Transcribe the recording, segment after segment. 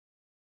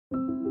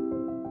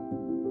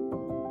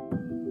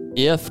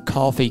if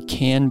coffee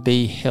can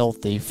be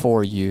healthy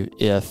for you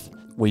if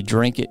we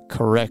drink it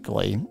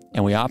correctly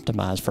and we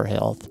optimize for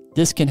health,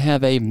 this can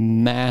have a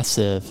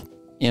massive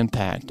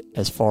impact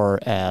as far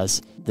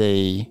as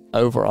the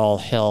overall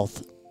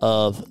health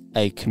of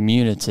a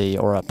community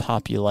or a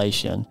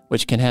population,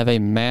 which can have a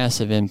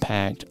massive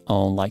impact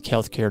on like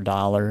healthcare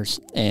dollars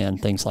and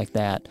things like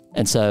that.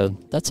 And so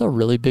that's a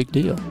really big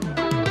deal.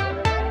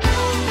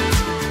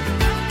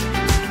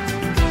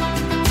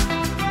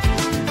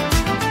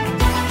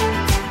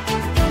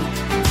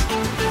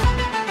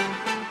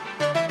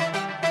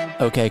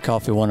 Okay,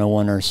 Coffee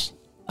 101ers,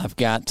 I've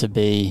got to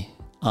be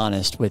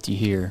honest with you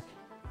here.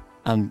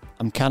 I'm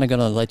kind of going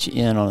to let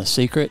you in on a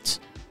secret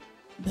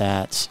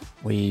that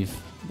we've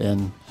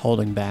been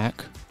holding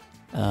back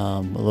a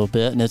little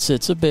bit, and it's a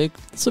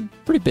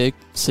pretty big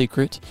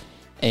secret.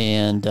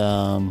 And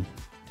I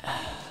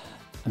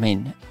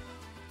mean,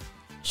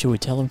 should we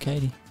tell them,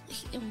 Katie?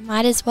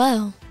 Might as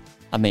well.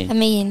 I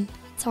mean,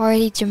 it's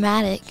already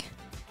dramatic.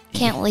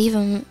 Can't leave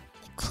them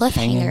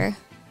cliffhanger.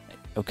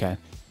 Okay.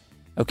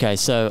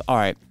 So, all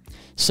right.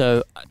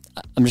 So,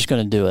 I'm just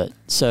going to do it.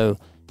 So,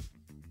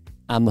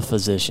 I'm a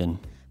physician.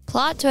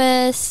 Plot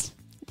twist.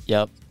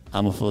 Yep,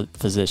 I'm a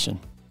physician.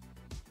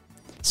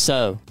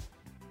 So,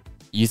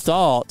 you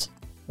thought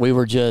we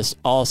were just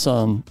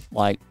awesome,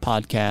 like,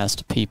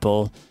 podcast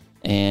people,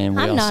 and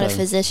I'm not a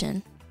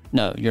physician.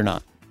 No, you're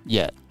not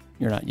yet.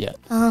 You're not yet.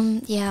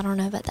 Yeah, I don't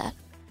know about that.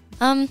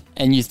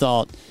 And you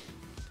thought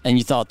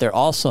they're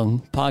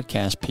awesome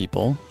podcast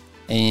people,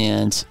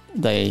 and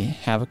they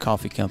have a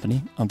coffee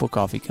company, Humble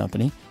Coffee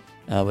Company,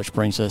 which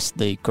brings us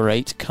the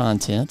great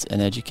content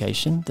and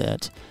education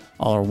that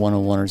all our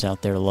 101ers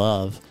out there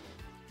love.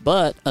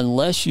 But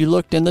unless you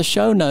looked in the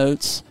show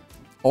notes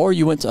or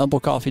you went to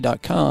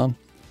humblecoffee.com,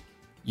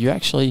 you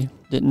actually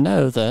didn't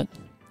know that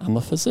I'm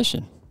a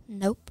physician.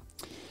 Nope.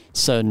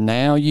 So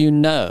now you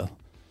know.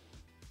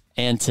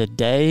 And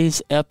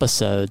today's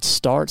episode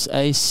starts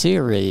a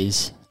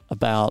series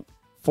about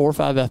 4 or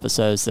 5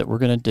 episodes that we're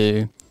going to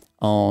do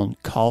on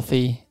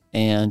coffee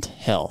and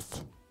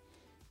health.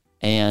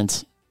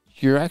 And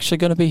you're actually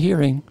going to be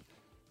hearing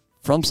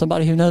from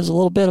somebody who knows a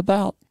little bit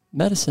about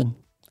medicine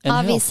and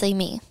obviously health.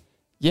 Me.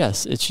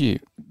 Yes, it's you.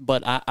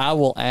 But I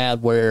will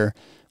add where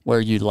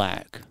you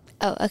lack.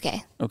 Oh,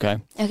 okay. Okay.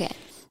 Okay.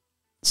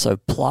 So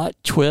plot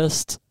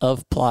twist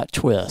of plot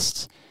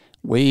twists.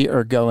 We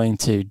are going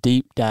to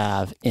deep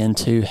dive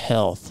into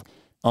health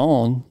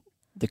on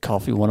the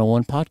Coffee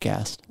 101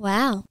 podcast.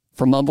 Wow.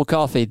 From Humble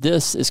Coffee,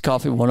 this is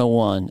Coffee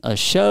 101, a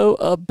show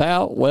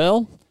about,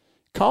 well,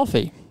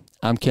 coffee.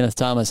 I'm Kenneth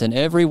Thomas, and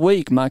every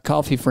week my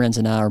coffee friends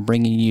and I are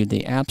bringing you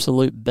the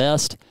absolute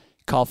best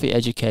coffee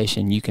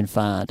education you can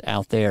find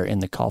out there in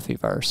the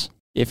coffeeverse.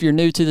 If you're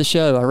new to the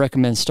show, I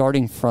recommend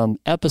starting from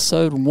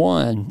episode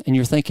 1, and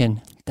you're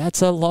thinking,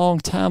 that's a long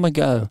time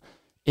ago.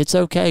 It's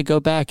okay, go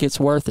back, it's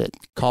worth it.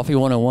 Coffee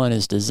 101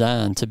 is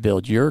designed to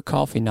build your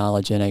coffee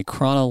knowledge in a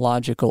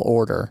chronological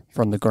order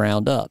from the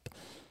ground up.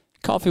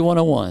 Coffee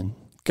 101,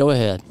 go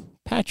ahead,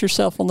 pat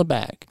yourself on the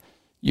back.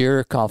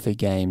 Your coffee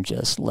game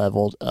just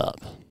leveled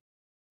up.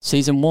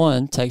 Season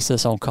 1 takes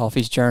us on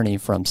coffee's journey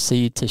from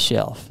seed to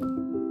shelf.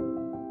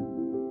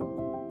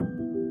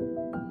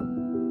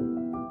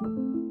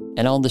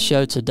 And on the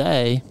show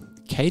today,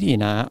 Katie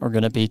and I are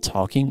going to be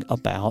talking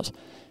about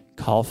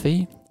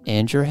coffee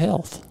and your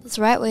health. That's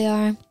right, we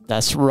are.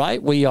 That's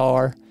right, we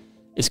are.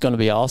 It's going to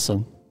be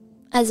awesome.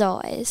 As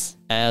always.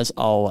 As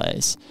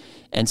always.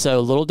 And so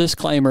a little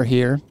disclaimer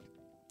here,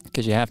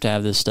 because you have to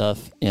have this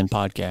stuff in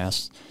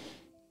podcasts.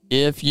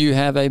 If you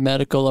have a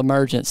medical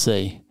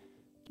emergency,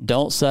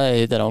 don't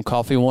say that on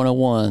Coffee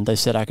 101 they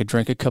said I could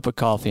drink a cup of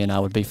coffee and I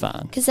would be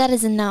fine. Because that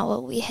is not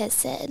what we had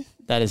said.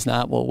 That is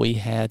not what we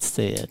had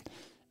said.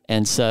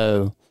 And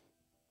so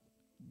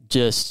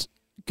just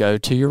go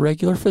to your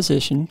regular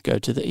physician, go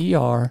to the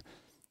ER.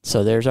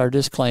 So there's our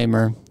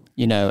disclaimer.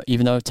 You know,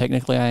 even though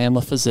technically I am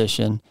a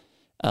physician,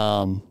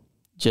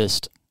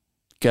 just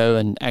go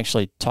and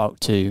actually talk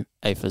to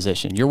a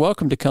physician. You're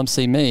welcome to come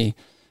see me,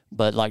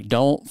 but like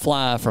don't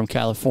fly from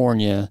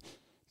California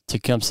to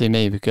come see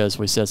me because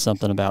we said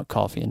something about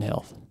coffee and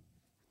health.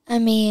 I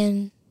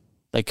mean,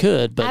 they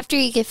could, but after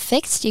you get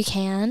fixed, you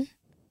can.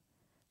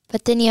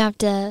 But then you have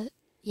to,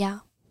 yeah,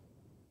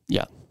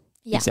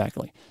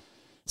 exactly.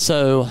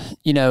 So,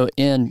 you know,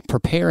 in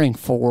preparing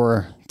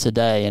for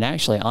today, and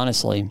actually,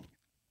 honestly,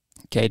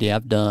 Katie,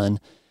 I've done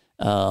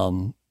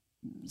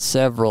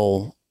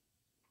several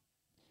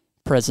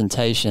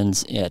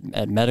presentations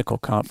at medical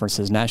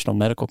conferences, national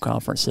medical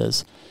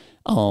conferences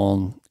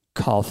on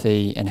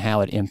coffee and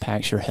how it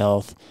impacts your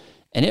health.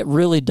 And it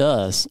really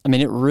does. I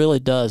mean, it really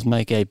does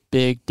make a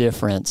big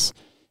difference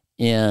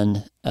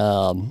in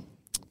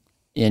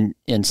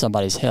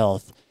somebody's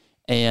health.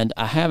 And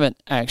I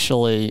haven't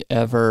actually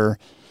ever,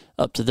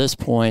 up to this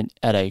point,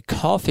 at a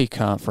coffee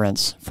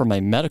conference from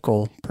a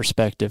medical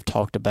perspective,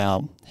 talked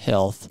about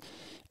health.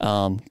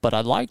 But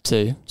I'd like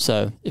to.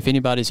 So if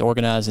anybody's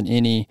organizing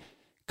any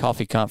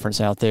coffee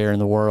conference out there in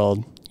the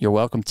world, you're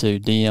welcome to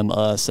DM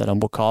us at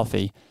Humble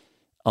Coffee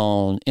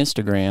on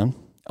Instagram,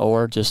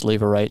 or just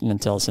leave a rating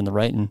and tell us in the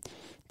rating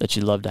that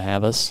you'd love to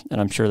have us. And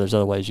I'm sure there's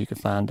other ways you could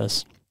find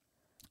us.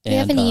 Do you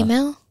have an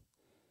email?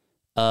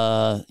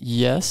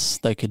 Yes,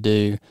 they could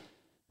do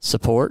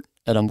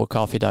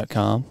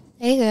support@humblecoffee.com.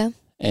 There you go.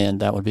 And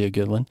that would be a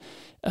good one.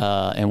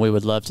 And we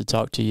would love to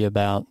talk to you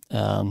about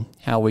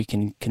how we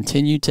can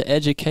continue to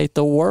educate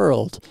the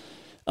world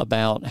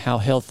about how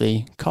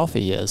healthy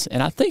coffee is.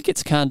 And I think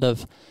it's kind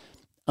of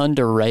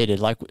underrated.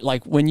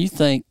 Like when you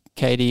think,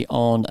 Katie,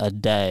 on a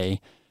day,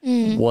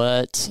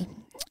 what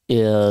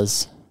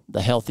is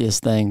the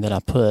healthiest thing that I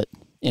put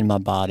in my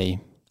body?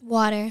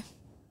 Water.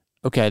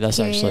 Okay, that's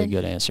actually a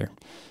good answer.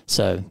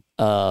 So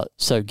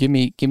give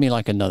me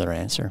like another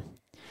answer.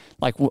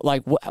 Like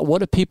what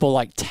do people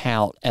like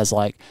tout as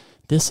like,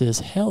 this is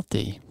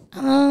healthy?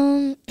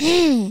 I'm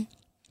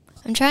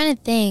trying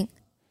to think.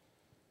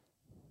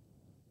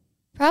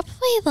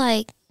 Probably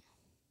like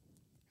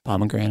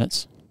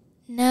Pomegranates.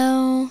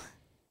 No.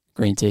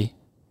 Green tea.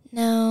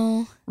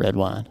 No. Red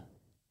wine.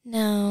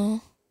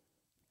 No.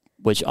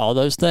 Which all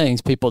those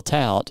things people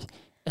tout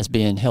as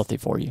being healthy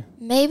for you.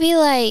 Maybe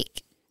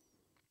like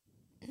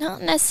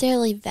not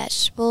necessarily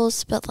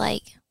vegetables, but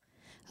like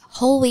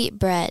whole wheat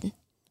bread.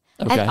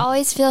 Okay. I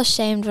always feel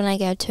ashamed when I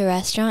go to a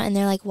restaurant and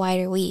they're like white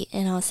or wheat,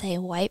 and I'll say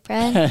white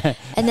bread,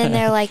 and then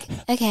they're like,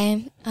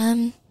 okay,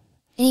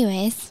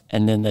 anyways.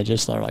 And then they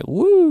just are like,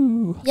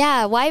 woo.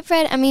 Yeah, white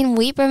bread. I mean,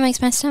 wheat bread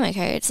makes my stomach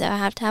hurt, so I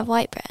have to have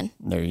white bread.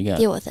 There you go.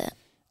 Deal with it.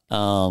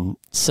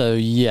 So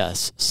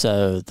yes,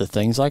 so the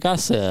things like I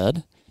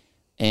said,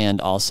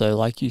 and also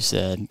like you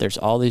said, there's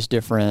all these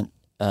different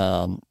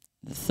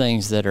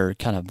things that are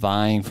kind of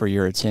vying for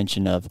your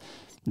attention of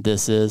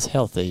this is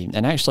healthy.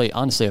 And actually,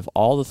 honestly, of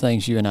all the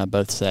things you and I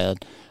both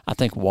said, I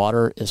think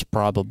water is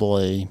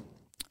probably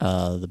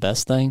the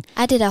best thing.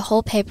 I did a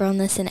whole paper on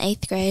this in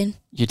 8th grade.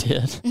 You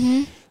did?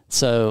 Mm-hmm.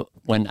 So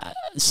one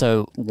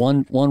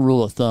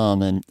rule of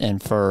thumb,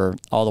 and for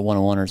all the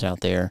one-on-oneers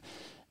out there,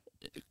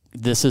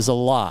 this is a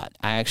lot.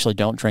 I actually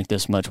don't drink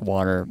this much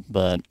water,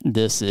 but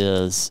this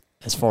is,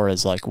 as far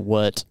as like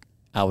what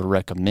I would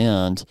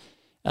recommend,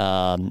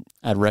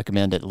 I'd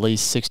recommend at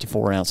least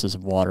 64 ounces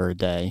of water a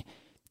day.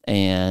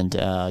 And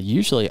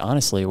usually,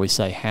 honestly, we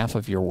say half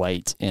of your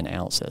weight in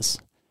ounces.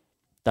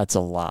 That's a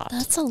lot.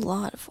 That's a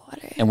lot of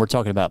water. And we're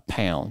talking about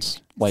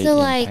pounds, weight so in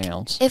like,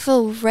 pounds. If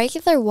a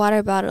regular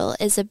water bottle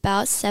is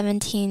about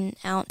 17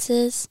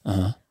 ounces,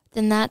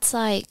 then that's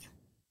like...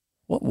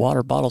 What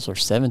water bottles are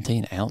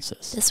 17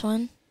 ounces? This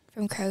one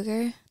from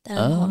Kroger that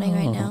I'm holding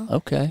right now.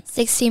 Okay.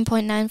 16.9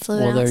 fluid ounces.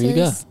 Well, there you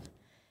go.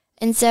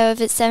 And so if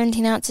it's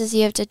 17 ounces,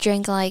 you have to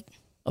drink like...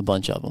 a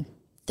bunch of them.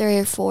 3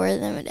 or 4 of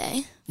them a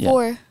day.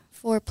 Yeah.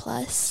 4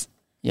 plus.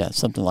 Yeah,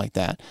 something like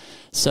that.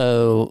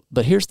 So,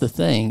 but here's the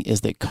thing, is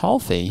that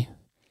coffee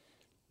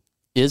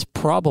is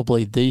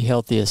probably the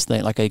healthiest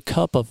thing. Like a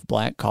cup of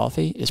black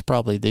coffee is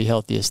probably the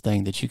healthiest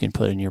thing that you can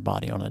put in your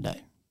body on a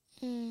day.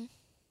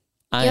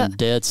 I am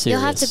dead serious.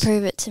 You'll have to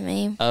prove it to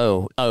me.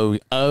 Oh,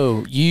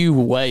 you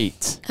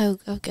wait. Oh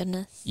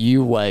goodness.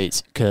 You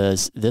wait,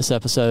 because this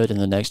episode and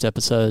the next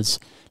episodes,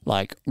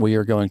 like, we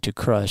are going to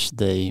crush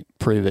the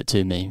prove it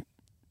to me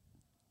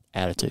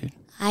attitude.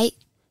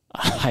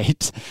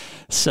 Right.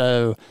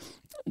 So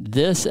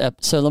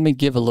so let me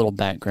give a little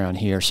background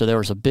here. So there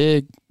was a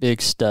big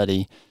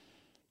study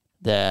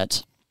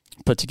that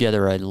put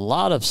together a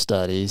lot of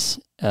studies,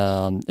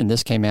 and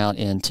this came out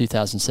in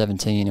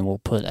 2017, and we'll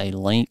put a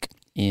link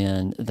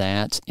in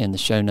that in the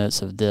show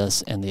notes of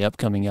this and the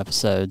upcoming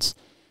episodes,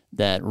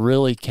 that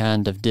really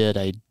kind of did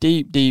a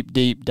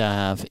deep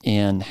dive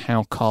in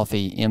how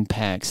coffee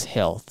impacts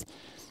health.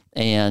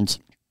 And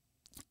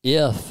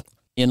if,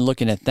 in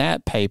looking at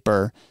that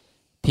paper,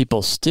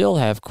 people still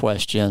have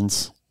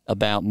questions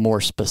about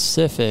more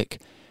specific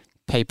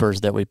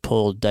papers that we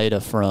pulled data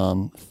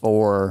from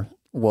for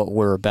what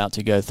we're about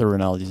to go through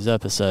in all these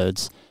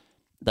episodes,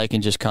 they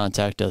can just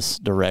contact us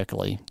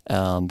directly,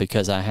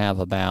 because I have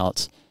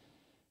about,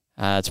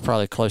 it's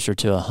probably closer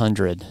to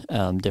 100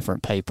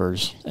 different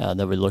papers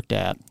that we looked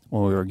at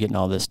when we were getting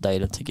all this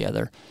data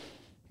together.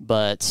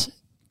 But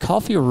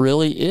coffee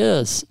really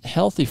is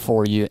healthy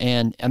for you.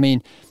 And I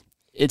mean,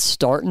 it's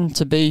starting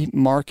to be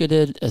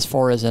marketed as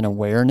far as an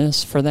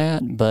awareness for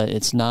that, but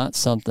it's not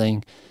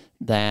something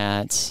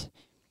that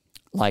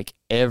like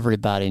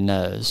everybody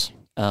knows.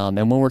 And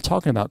when we're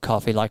talking about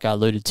coffee, like I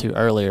alluded to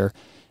earlier,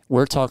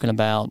 we're talking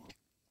about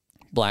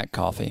black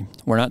coffee.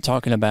 We're not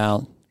talking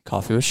about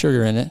coffee with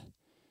sugar in it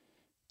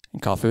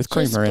and coffee with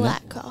creamer in it.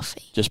 Just black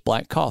coffee. Just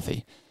black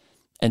coffee.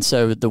 And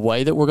so the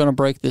way that we're going to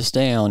break this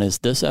down is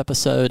this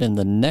episode and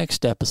the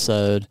next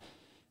episode,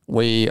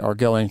 we are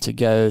going to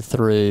go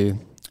through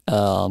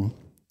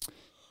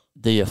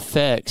the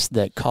effects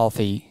that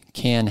coffee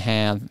can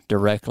have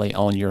directly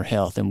on your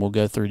health. And we'll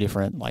go through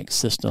different like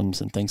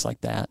systems and things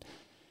like that.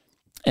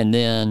 And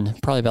then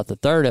probably about the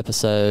third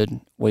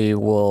episode, we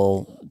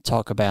will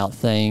talk about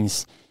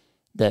things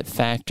that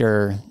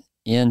factor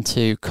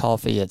into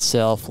coffee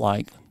itself,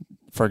 like,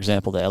 for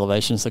example, the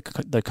elevations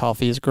the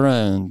coffee is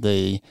grown,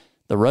 the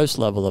roast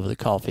level of the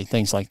coffee,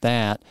 things like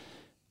that,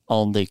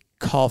 on the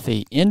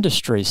coffee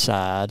industry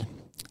side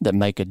that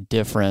make a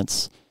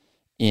difference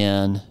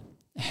in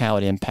how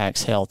it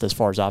impacts health as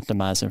far as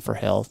optimizing for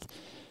health.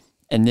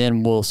 And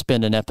then we'll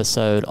spend an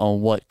episode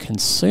on what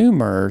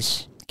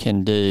consumers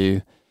can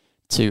do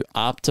to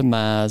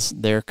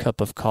optimize their cup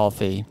of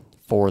coffee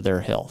for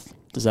their health.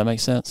 Does that make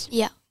sense?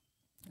 Yeah.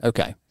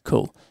 Okay,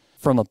 cool.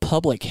 From a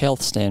public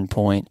health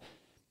standpoint,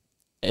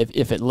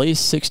 if at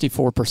least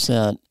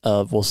 64%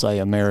 of, we'll say,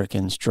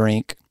 Americans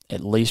drink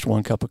at least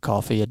 1 cup of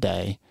coffee a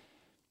day,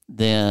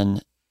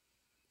 then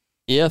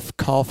if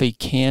coffee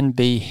can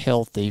be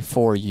healthy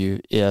for you,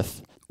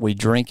 if we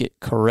drink it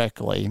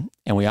correctly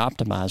and we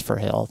optimize for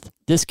health,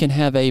 this can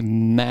have a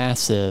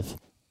massive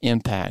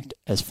impact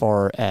as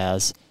far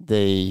as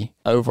the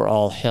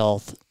overall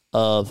health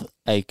of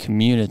a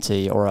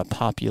community or a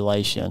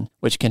population,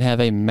 which can have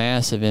a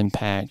massive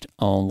impact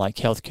on like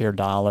healthcare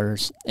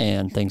dollars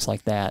and things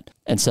like that.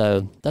 And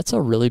so that's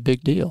a really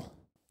big deal.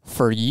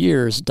 For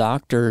years,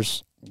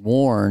 doctors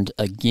warned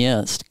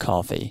against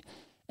coffee,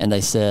 and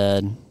they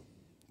said,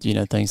 do you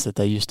know things that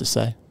they used to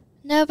say?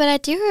 No, but I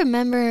do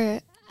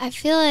remember, I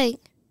feel like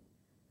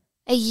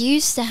it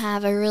used to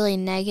have a really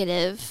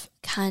negative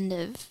kind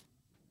of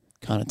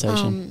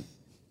connotation.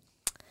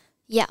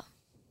 Yeah.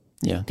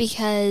 Yeah.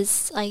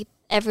 Because like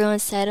everyone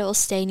said it will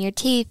stain your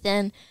teeth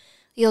and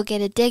you'll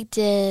get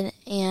addicted,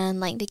 and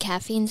like the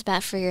caffeine's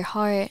bad for your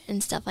heart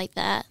and stuff like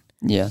that.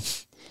 Yeah.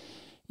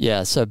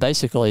 Yeah. So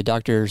basically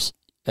doctors,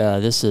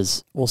 this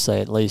is, we'll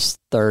say at least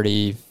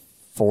 30,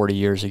 40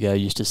 years ago,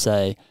 used to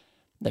say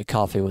that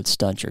coffee would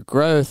stunt your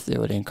growth. It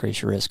would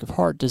increase your risk of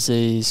heart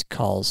disease,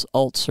 cause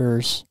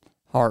ulcers,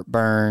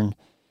 heartburn,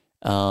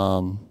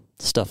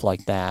 stuff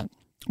like that.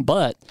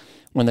 But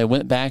when they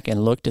went back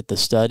and looked at the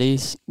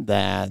studies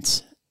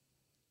that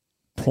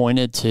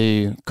pointed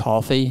to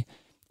coffee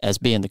as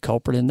being the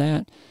culprit in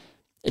that,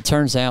 it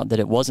turns out that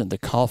it wasn't the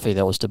coffee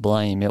that was to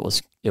blame. It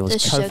was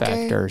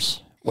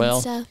cofactors.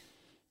 Well,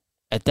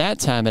 at that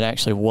time, it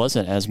actually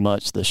wasn't as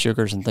much the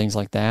sugars and things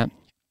like that,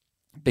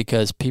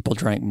 because people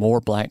drank more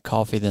black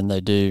coffee than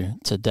they do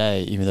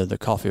today, even though the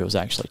coffee was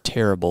actually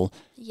terrible.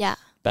 Yeah.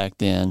 Back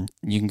then.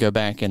 You can go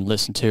back and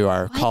listen to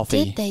our coffee.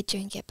 Why did they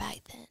drink it back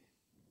then?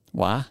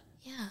 Why?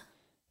 Yeah.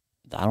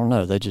 I don't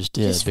know. They just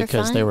did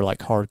because they were like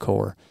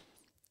hardcore.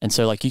 And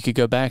so like you could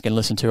go back and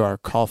listen to our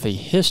coffee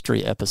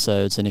history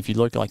episodes, and if you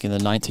look like in the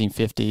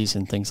 1950s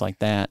and things like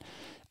that,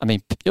 I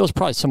mean, it was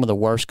probably some of the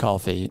worst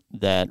coffee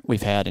that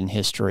we've had in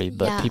history,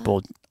 but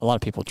a lot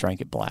of people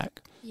drank it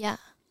black. Yeah.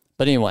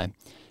 But anyway,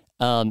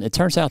 it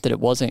turns out that it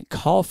wasn't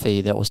coffee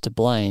that was to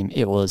blame.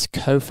 It was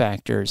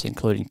cofactors,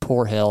 including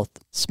poor health,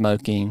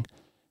 smoking,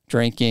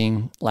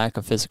 drinking, lack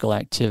of physical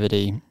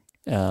activity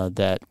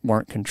that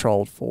weren't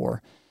controlled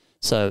for.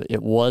 So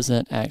it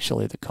wasn't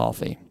actually the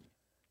coffee.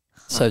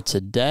 So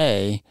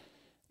today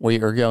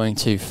we are going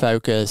to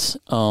focus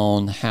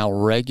on how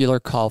regular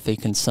coffee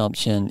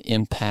consumption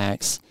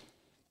impacts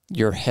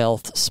your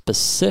health,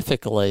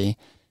 specifically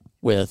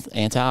with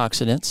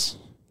antioxidants.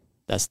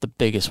 That's the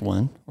biggest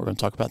one. We're going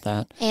to talk about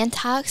that.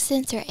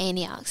 Antioxidants or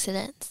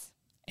antioxidants?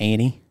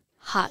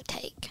 Hot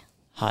take.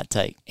 Hot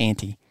take.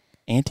 Anti.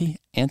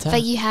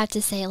 But you have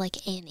to say like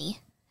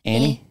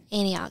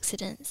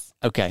antioxidants.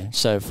 Okay,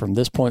 so from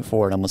this point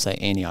forward, I'm going to say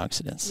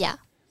antioxidants. Yeah.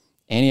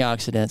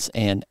 Antioxidants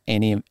and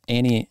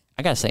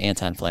I got to say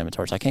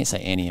anti-inflammatories. I can't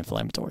say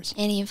anti-inflammatories.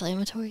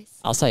 Anti-inflammatories.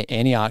 I'll say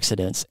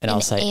antioxidants and I'll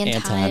say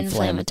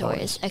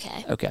anti-inflammatories.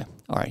 Okay.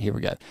 All right, here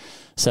we go.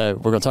 So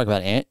we're going to talk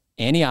about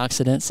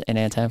antioxidants and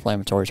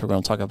anti-inflammatories. We're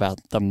going to talk about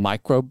the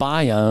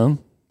microbiome.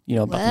 You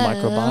know about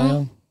the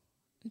microbiome?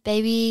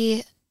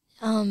 Baby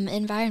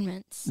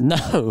environments.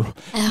 No,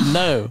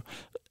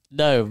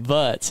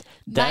 but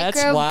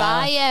that's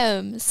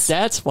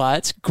why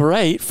it's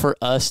great for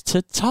us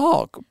to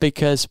talk,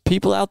 because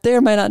people out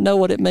there may not know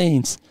what it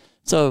means.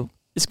 So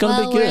it's going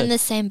to be good. We're in the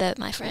same boat,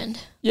 my friend.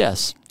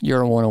 Yes,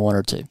 you're a 101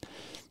 or 2.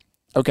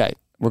 Okay,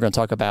 we're going to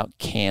talk about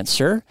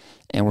cancer,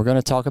 and we're going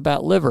to talk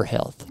about liver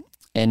health.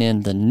 And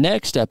in the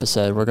next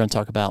episode, we're going to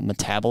talk about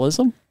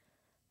metabolism,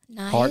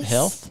 heart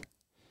health,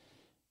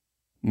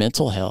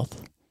 mental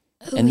health.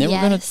 Ooh, and then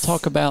we're going to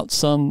talk about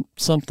some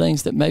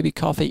things that maybe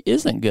coffee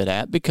isn't good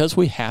at, because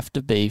we have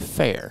to be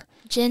fair.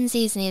 Gen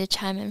Zs need to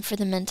chime in for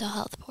the mental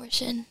health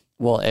portion.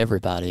 Well,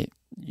 everybody's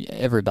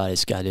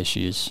got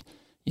issues,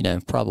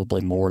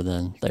 probably more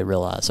than they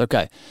realize.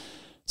 Okay,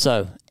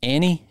 so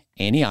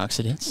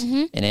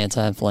antioxidants and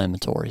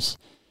anti-inflammatories.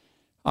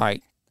 All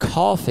right,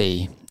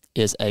 coffee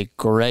is a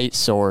great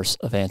source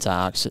of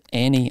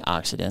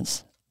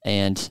antioxidants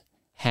and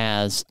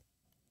has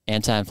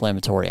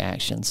anti-inflammatory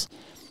actions.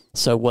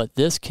 So what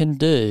this can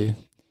do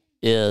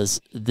is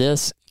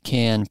this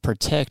can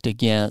protect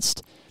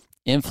against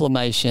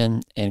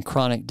inflammation and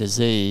chronic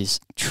disease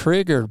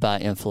triggered by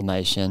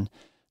inflammation,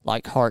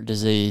 like heart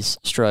disease,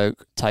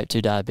 stroke, type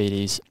 2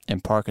 diabetes,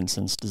 and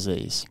Parkinson's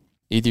disease.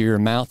 Either your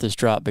mouth is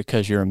dropped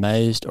because you're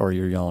amazed or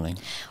you're yawning.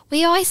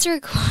 We always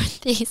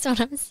record these when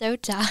I'm so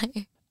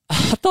tired.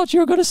 I thought you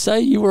were going to say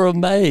you were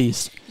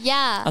amazed.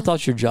 Yeah. I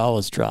thought your jaw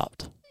was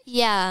dropped.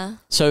 Yeah.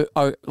 So,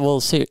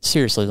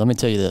 seriously, let me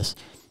tell you this.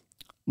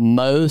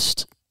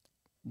 Most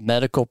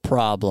medical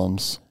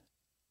problems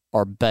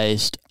are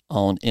based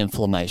on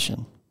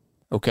inflammation.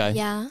 Okay?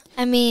 Yeah.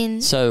 I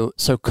mean... So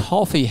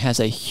coffee has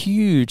a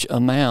huge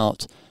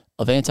amount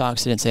of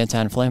antioxidants,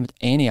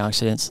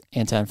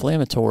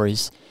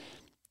 anti-inflammatories.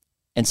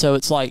 And so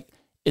it's like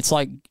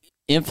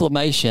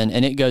inflammation,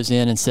 and it goes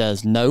in and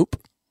says, nope,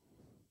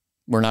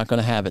 we're not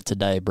going to have it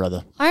today,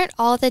 brother. Aren't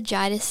all the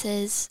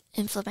jitises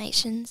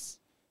inflammations?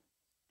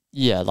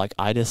 Yeah, like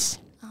itis.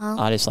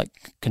 Itis, like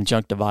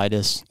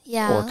conjunctivitis,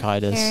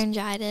 orchitis.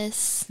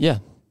 Pharyngitis. Yeah.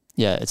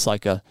 It's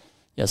like an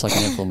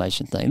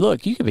inflammation thing.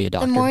 Look, you could be a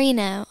doctor. The more you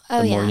know.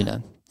 The more you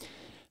know.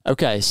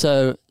 Okay,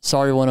 so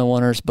sorry,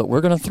 101ers, but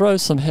we're going to throw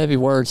some heavy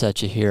words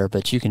at you here,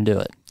 but you can do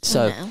it.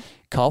 So,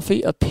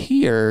 coffee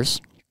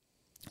appears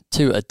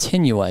to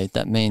attenuate,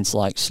 that means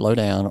like slow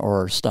down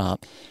or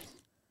stop,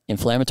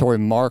 inflammatory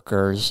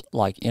markers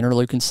like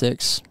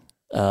interleukin-6,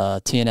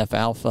 TNF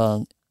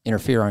alpha,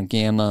 interferon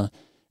gamma,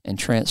 and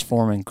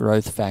transforming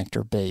growth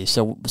factor B.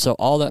 So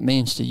all that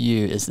means to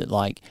you is that,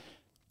 like,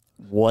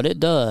 what it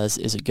does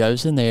is it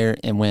goes in there,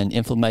 and when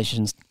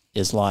inflammation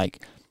is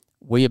like,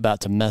 we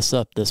about to mess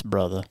up this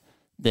brother,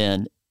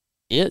 then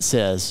it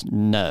says,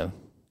 no,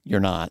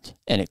 you're not,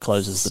 and it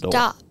closes the door.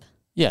 Stop.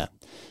 Yeah,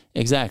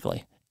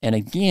 exactly. And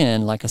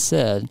again, like I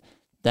said,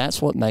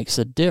 that's what makes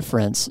a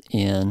difference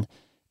in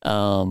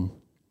a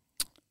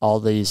lot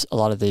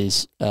of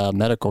these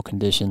medical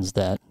conditions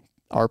that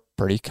are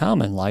pretty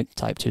common, like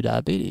type 2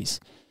 diabetes.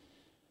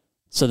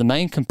 So the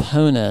main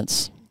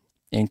components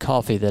in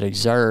coffee that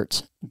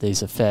exert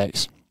these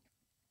effects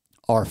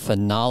are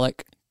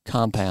phenolic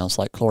compounds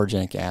like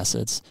chlorogenic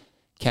acids,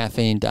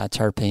 caffeine,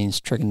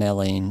 diterpenes,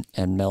 trigonelline,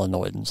 and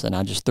melanoidins. And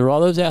I just threw all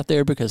those out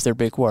there because they're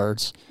big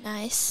words.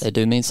 Nice. They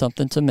do mean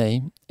something to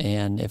me.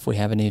 And if we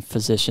have any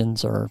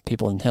physicians or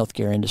people in the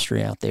healthcare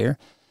industry out there,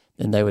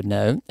 then they would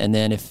know. And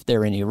then if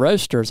there are any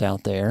roasters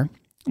out there,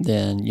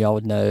 then y'all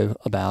would know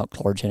about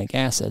chlorogenic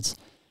acids,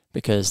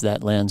 because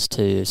that lends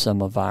to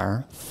some of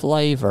our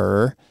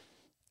flavor,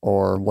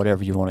 or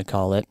whatever you want to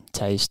call it,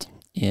 taste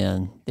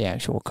in the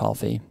actual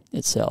coffee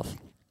itself.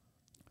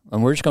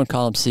 And we're just going to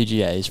call them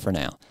CGAs for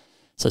now.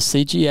 So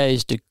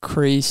CGAs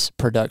decrease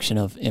production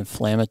of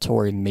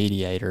inflammatory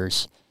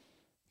mediators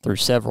through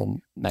several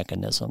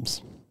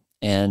mechanisms.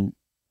 And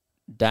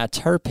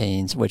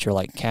diterpenes, which are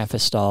like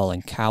cafestol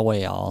and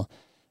kaweol,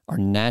 are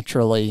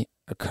naturally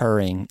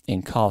occurring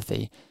in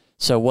coffee.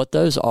 So what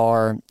those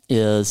are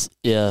is,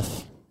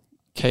 if,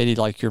 Katie,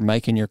 like, you're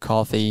making your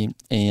coffee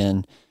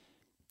and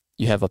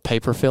you have a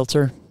paper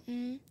filter,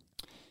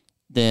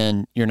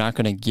 then you're not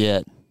going to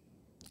get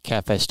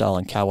cafestol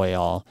and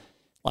kaweol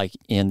like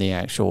in the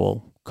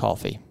actual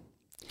coffee.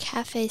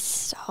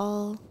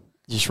 Cafestol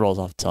just rolls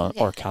off the tongue. Okay.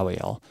 Or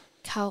kaweol.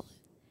 Kaweol.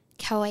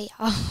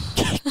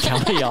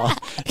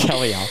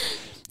 Kaweol.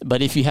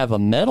 But if you have a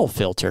metal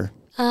filter,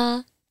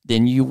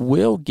 then you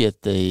will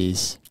get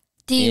these.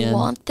 Do you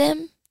want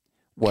them?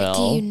 Well,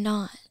 or do you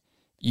not?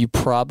 You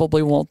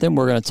probably want them.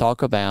 We're going to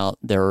talk about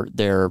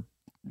their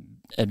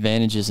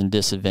advantages and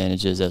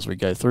disadvantages as we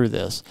go through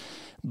this.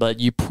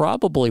 But you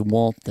probably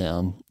want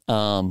them.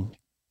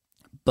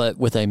 But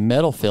with a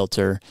metal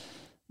filter,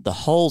 the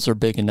holes are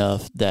big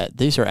enough that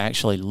these are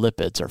actually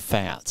lipids or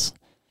fats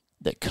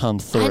that come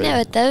through. I know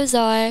what those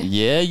are.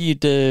 Yeah, you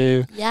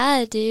do. Yeah,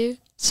 I do.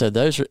 So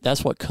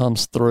that's what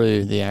comes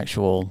through the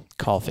actual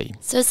coffee.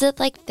 So is it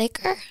like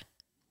thicker?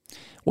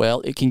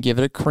 Well, it can give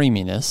it a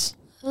creaminess.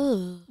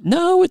 Ooh.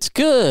 No, it's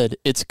good.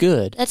 It's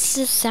good. That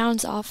just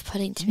sounds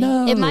off-putting to me.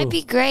 No. It might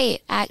be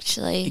great,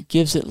 actually. It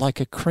gives it like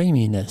a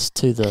creaminess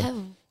to the...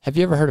 Oh. Have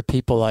you ever heard of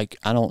people, like,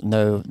 I don't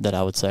know that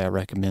I would say I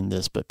recommend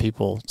this, but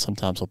people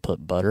sometimes will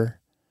put butter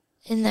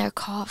in their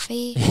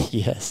coffee?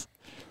 Yes.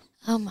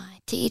 Oh my,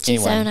 to each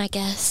his own, I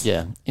guess.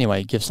 Yeah.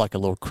 Anyway, it gives like a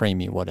little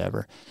creamy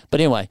whatever.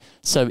 But anyway,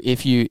 so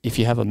if you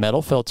have a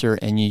metal filter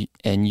and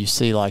you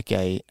see like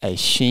a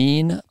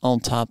sheen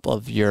on top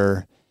of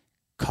your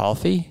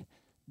coffee,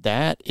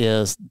 that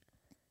is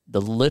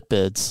the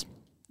lipids.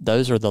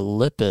 Those are the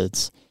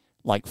lipids,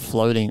 like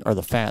floating, or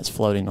the fats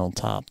floating on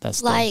top.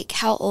 That's like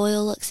how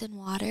oil looks in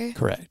water?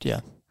 Correct, yeah.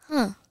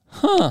 Huh.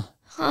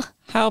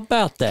 How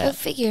about that? Go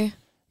figure.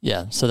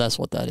 Yeah, so that's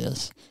what that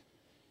is.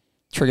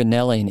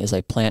 Trigonelline is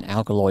a plant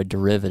alkaloid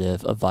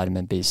derivative of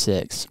vitamin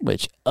B6,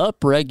 which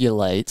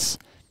upregulates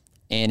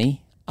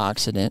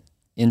antioxidant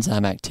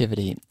enzyme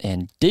activity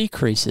and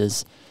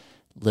decreases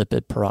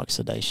lipid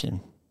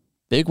peroxidation.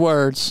 Big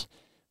words,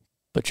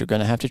 but you're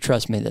going to have to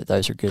trust me that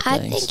those are good things.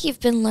 I think you've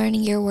been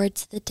learning your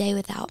words of the day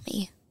without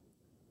me.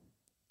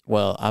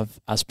 Well,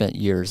 I spent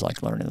years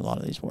like learning a lot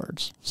of these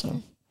words.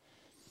 So,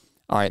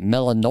 all right,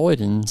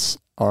 melanoidins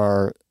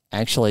are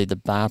actually the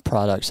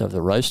byproducts of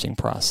the roasting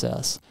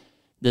process.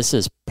 This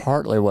is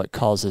partly what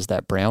causes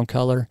that brown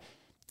color,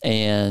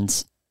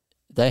 and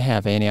they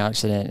have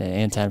antioxidant and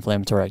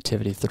anti-inflammatory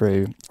activity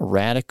through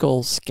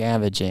radical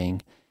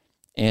scavenging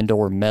and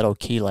or metal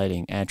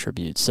chelating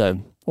attributes.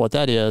 So what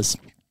that is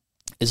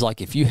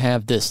like if you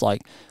have this,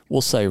 like,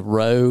 we'll say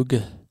rogue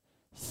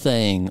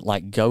thing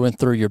like going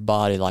through your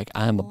body, like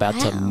I'm about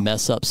to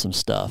mess up some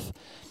stuff,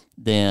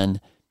 then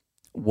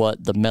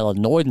what the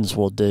melanoidins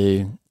will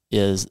do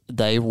is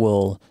they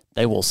will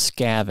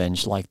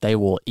scavenge, like they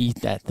will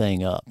eat that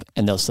thing up,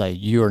 and they'll say,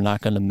 you are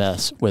not going to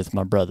mess with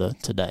my brother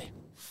today.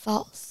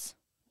 False.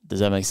 Does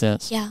that make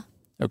sense? Yeah.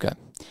 Okay.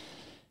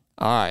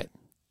 All right.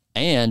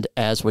 And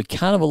as we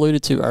kind of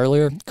alluded to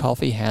earlier,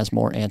 coffee has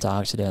more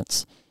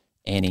antioxidants.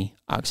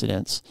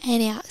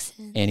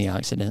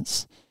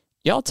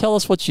 Y'all tell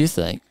us what you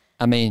think.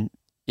 I mean,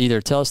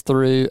 either tell us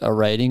through a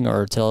rating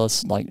or tell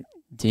us, like,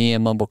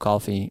 DM Mumble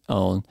Coffee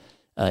on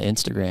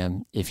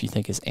Instagram if you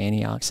think it's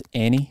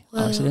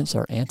antioxidants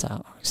or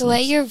antioxidants. The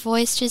way your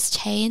voice just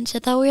changed, I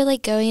thought we were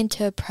like going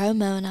into a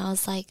promo, and I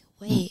was like,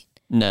 wait.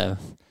 No,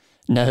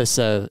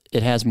 so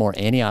it has more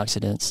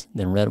antioxidants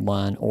than red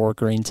wine or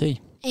green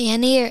tea.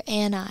 Annie or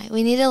Anni?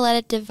 We need to let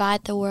it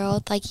divide the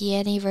world, like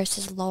Yanny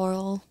versus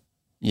Laurel.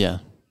 Yeah.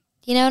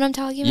 You know what I'm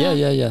talking about?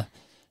 Yeah.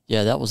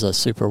 Yeah, that was a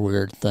super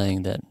weird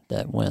thing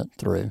that went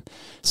through.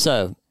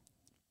 So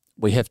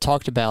we have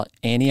talked about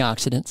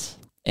antioxidants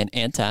and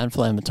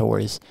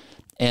anti-inflammatories.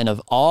 And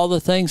of all the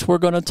things we're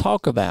going to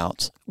talk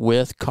about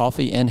with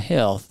coffee and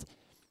health,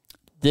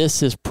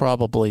 this is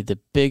probably the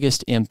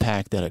biggest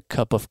impact that a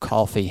cup of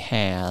coffee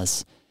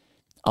has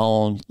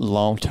on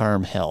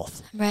long-term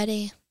health. I'm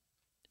ready.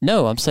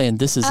 No, I'm saying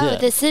this is it. Oh,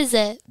 this is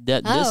it.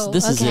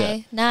 This is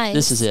it. Nice.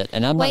 This is it.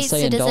 And I'm not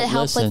saying don't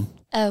listen.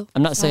 I'm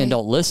not saying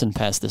don't listen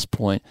past this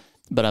point,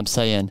 but I'm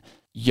saying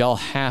y'all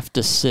have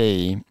to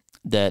see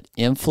that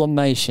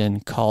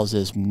inflammation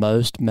causes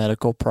most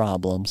medical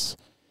problems,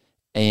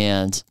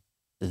 and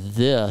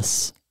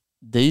these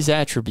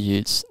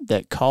attributes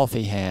that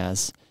coffee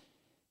has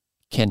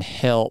can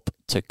help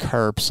to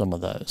curb some of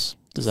those.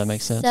 Does that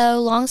make sense? So,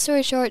 long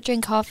story short,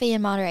 drink coffee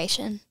in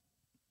moderation.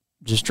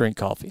 Just drink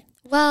coffee.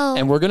 Well,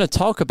 and we're going to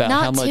talk about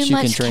how much you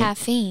can drink.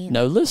 Caffeine.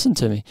 No, listen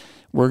to me.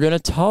 We're going to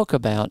talk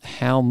about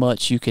how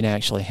much you can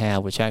actually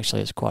have, which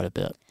actually is quite a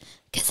bit.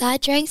 Because I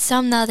drank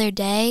some the other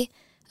day.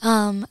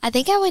 I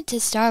think I went to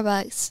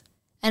Starbucks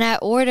and I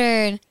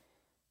ordered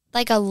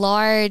like a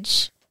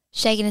large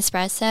shaken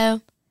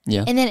espresso.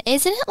 Yeah. And then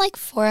isn't it like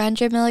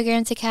 400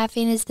 milligrams of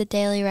caffeine is the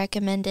daily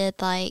recommended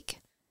like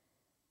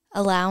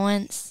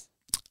allowance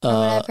or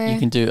whatever? You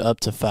can do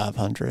up to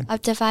 500.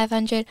 Up to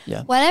 500?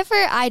 Yeah. Whatever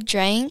I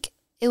drank,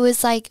 it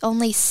was like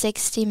only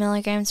 60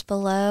 milligrams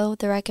below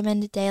the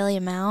recommended daily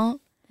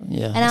amount.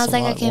 Yeah. And I was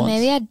like, okay,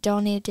 maybe I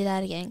don't need to do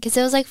that again. Because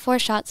it was like 4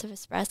 shots of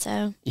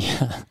espresso.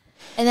 Yeah.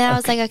 And then I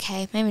was like,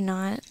 okay, maybe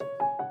not.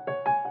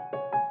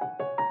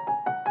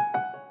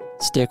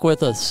 Stick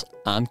with us.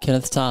 I'm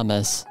Kenneth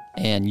Thomas,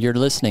 and you're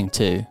listening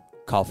to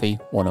Coffee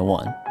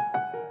 101.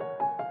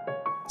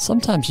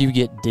 Sometimes you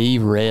get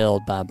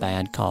derailed by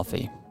bad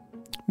coffee.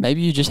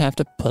 Maybe you just have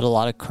to put a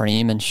lot of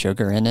cream and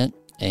sugar in it,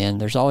 and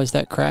there's always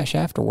that crash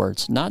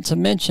afterwards, not to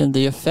mention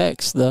the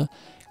effects the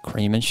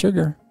cream and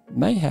sugar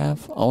may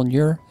have on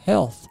your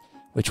health,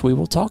 which we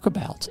will talk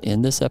about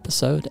in this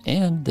episode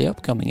and the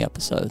upcoming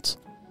episodes.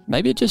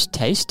 Maybe it just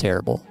tastes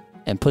terrible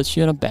and puts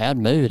you in a bad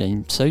mood,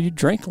 and so you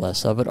drink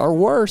less of it, or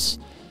worse,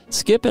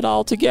 skip it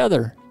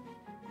altogether.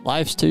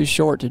 Life's too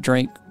short to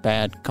drink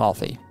bad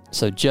coffee,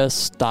 so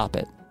just stop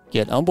it.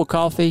 Get Humble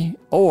Coffee,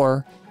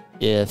 or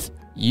if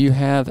you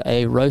have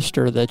a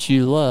roaster that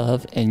you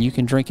love and you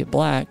can drink it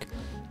black,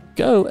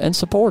 go and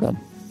support them.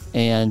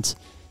 And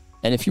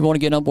if you want to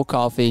get Humble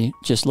Coffee,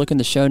 just look in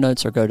the show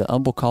notes or go to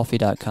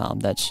humblecoffee.com.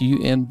 That's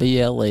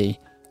UMBLE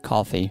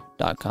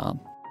coffee.com.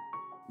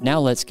 Now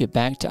let's get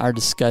back to our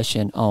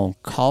discussion on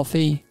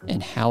coffee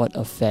and how it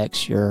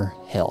affects your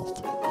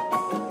health.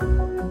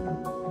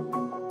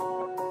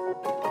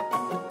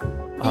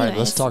 All right,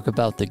 let's talk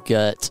about the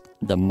gut,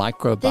 the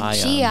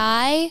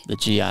microbiome. The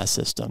GI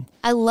system.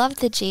 I love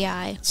the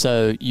GI.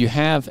 So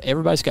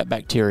everybody's got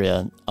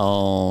bacteria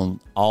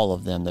on all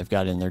of them. They've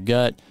got it in their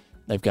gut.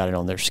 They've got it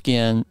on their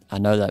skin. I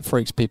know that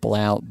freaks people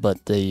out,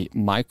 but the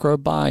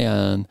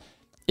microbiome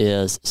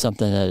is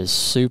something that is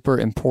super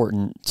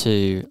important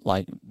to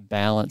like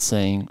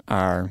balancing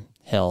our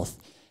health.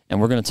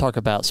 And we're going to talk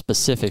about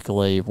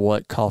specifically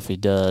what coffee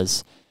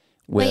does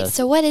with... Wait,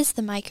 so what is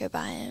the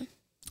microbiome?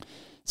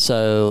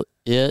 So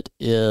it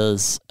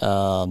is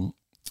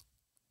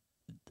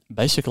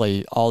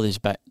basically all these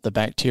the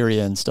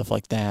bacteria and stuff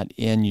like that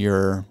in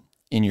your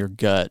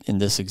gut in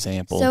this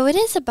example. So it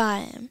is a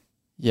biome.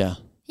 Yeah.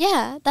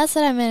 Yeah, that's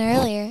what I meant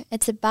earlier.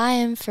 It's a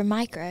biome for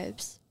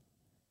microbes.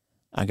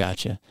 I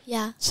got you.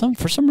 Yeah.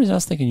 For some reason I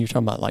was thinking you were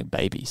talking about like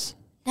babies.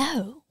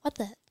 No. What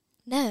the?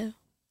 No.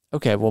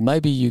 Okay, well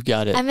maybe you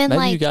got it.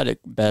 You got it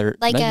better.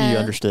 Like maybe you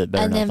understood it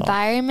better than I thought. An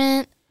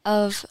environment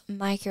of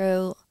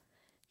micro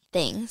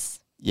things.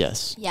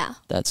 Yes. Yeah.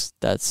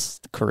 That's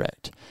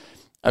correct.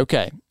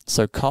 Okay,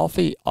 so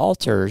coffee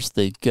alters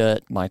the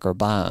gut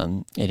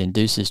microbiome. It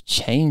induces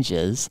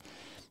changes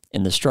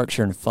in the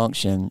structure and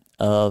function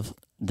of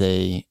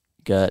the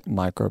gut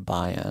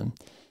microbiome,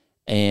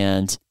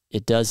 and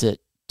it does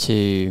it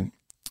to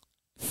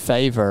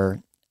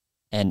favor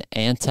an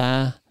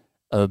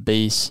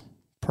anti-obese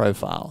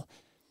profile.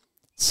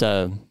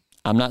 So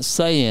I'm not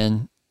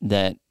saying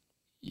that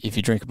if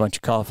you drink a bunch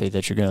of coffee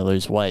that you're going to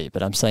lose weight,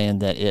 but I'm saying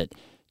that it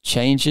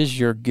changes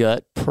your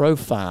gut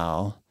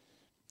profile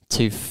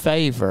to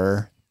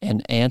favor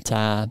an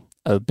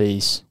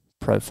anti-obese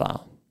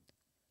profile.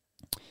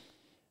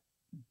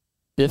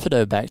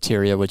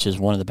 Bifidobacteria, which is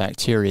one of the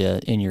bacteria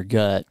in your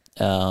gut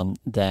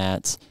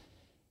that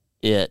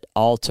it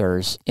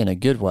alters in a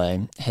good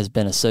way, has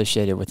been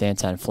associated with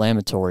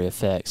anti-inflammatory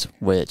effects,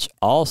 which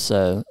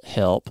also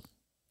help,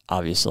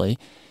 obviously,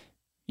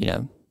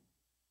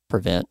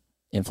 prevent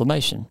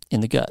inflammation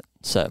in the gut.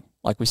 So,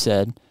 like we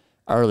said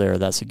earlier,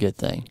 that's a good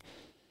thing.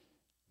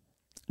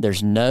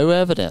 There's no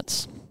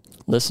evidence,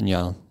 listen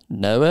y'all,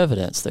 no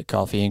evidence that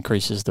coffee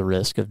increases the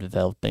risk of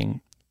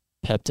developing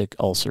peptic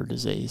ulcer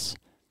disease.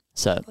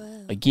 So,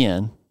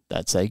 again,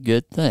 that's a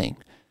good thing.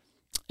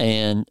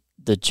 And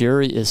the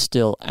jury is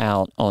still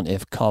out on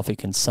if coffee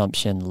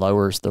consumption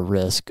lowers the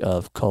risk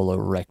of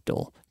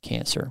colorectal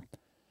cancer.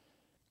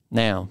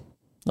 Now,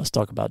 let's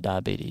talk about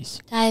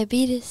diabetes.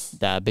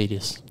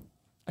 Diabetes.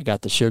 I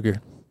got the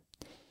sugar.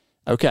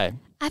 Okay.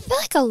 I feel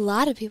like a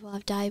lot of people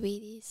have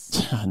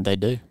diabetes. They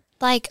do.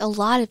 Like a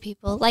lot of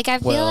people. Like I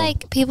feel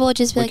like people would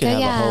just be like, we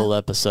can have a whole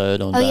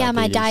episode on diabetes.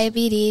 My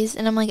diabetes.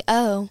 And I'm like,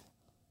 oh.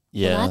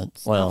 Yeah.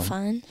 That's not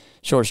fun.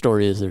 Short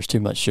story is there's too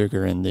much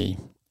sugar in the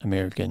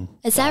American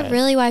Is diet. that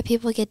really why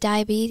people get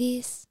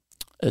diabetes?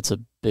 It's a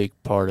big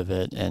part of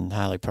it, and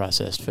highly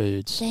processed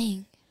foods.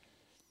 Dang.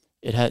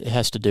 It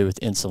has to do with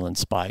insulin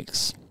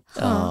spikes.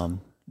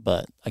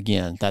 But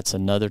again, that's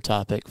another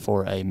topic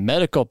for a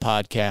medical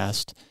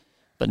podcast,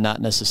 but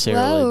not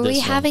necessarily Whoa, are this we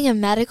one. having a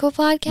medical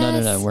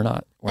podcast? No, we're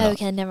not.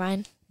 Okay, never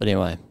mind. But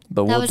anyway,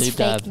 that we'll deep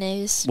dive. Fake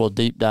news. We'll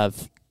deep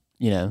dive,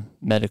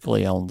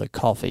 medically on the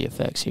coffee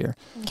effects here.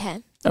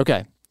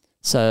 Okay.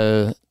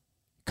 So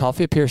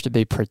coffee appears to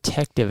be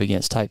protective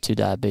against type 2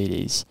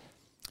 diabetes.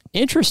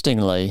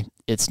 Interestingly,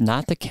 it's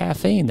not the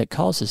caffeine that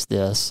causes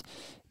this,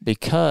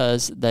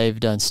 because they've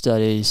done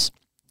studies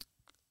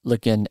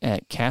looking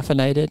at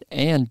caffeinated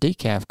and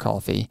decaf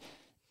coffee,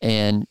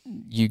 and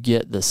you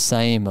get the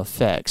same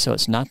effect. So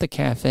it's not the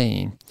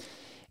caffeine.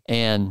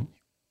 And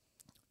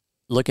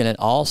looking at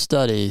all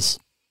studies,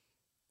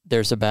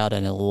 there's about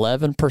an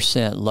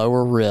 11%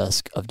 lower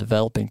risk of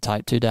developing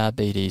type 2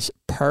 diabetes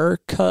per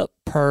cup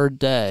per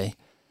day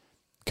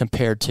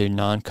compared to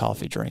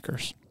non-coffee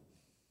drinkers.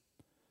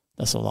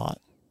 That's a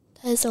lot.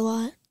 That is a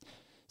lot.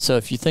 So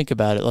if you think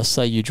about it, let's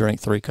say you drink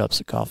 3 cups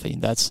of coffee.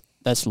 That's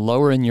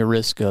lowering your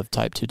risk of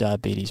type 2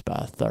 diabetes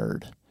by a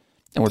third.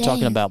 And we're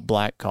talking about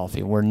black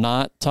coffee. We're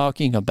not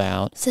talking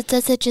about... So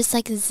does it just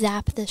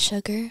zap the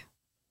sugar?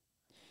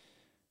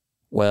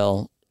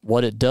 Well,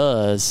 what it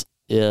does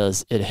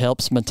is it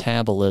helps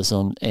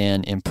metabolism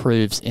and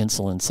improves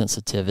insulin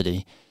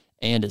sensitivity,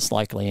 and it's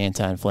likely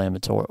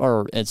anti-inflammatory,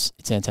 or it's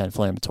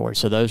anti-inflammatory.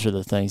 So those are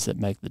the things that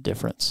make the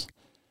difference.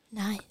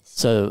 Nice.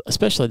 So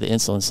especially the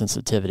insulin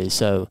sensitivity.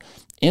 So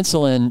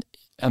insulin,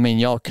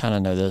 y'all kind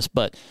of know this,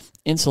 but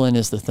insulin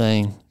is the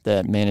thing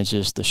that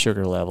manages the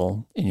sugar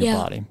level in your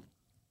body.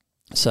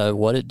 So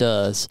what it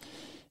does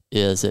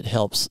is it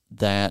helps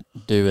that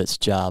do its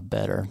job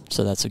better.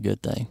 So that's a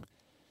good thing.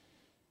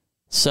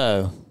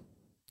 So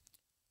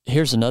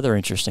here's another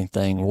interesting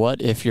thing.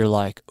 What if you're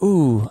like,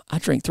 ooh, I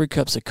drink 3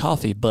 cups of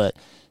coffee, but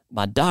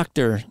my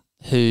doctor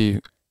who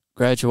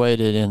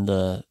graduated in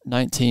the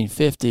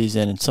 1950s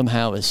and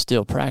somehow is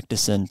still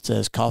practicing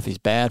says coffee's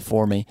bad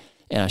for me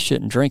and I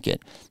shouldn't drink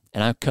it.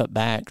 And I've cut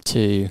back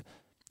to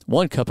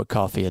 1 cup of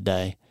coffee a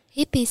day.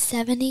 He'd be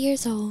 70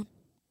 years old.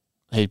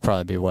 He'd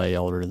probably be way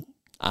older.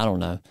 I don't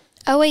know.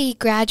 Oh, wait, he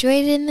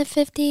graduated in the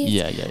 50s?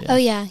 Yeah. Oh,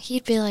 yeah,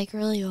 he'd be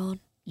really old.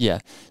 Yeah.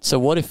 So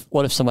what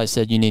if somebody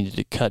said you needed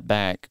to cut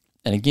back?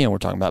 And again, we're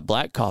talking about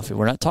black coffee.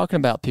 We're not talking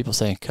about people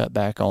saying cut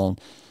back on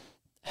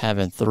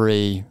having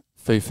 3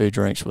 foo-foo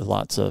drinks with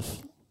lots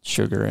of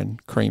sugar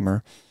and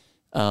creamer.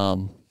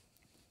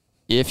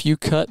 If you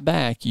cut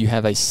back, you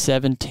have a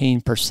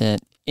 17%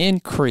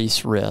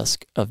 increased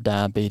risk of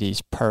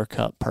diabetes per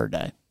cup per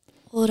day.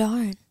 Well,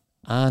 darn.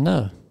 I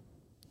know.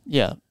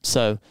 Yeah.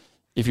 So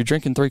if you're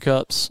drinking 3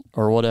 cups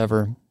or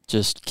whatever,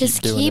 just keep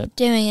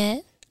doing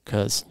it.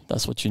 Because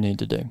that's what you need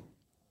to do.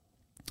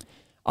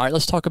 All right,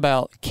 let's talk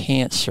about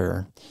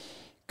cancer.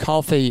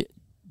 Coffee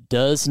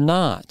does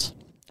not,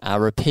 I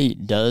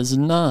repeat, does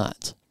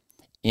not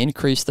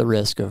increase the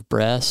risk of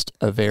breast,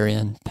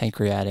 ovarian,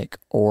 pancreatic,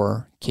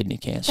 or kidney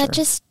cancer. That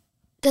just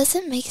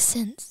doesn't make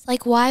sense.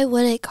 Why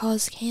would it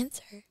cause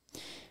cancer?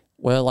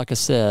 Well, like I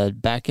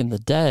said, back in the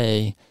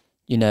day,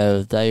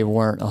 they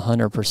weren't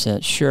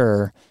 100%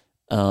 sure,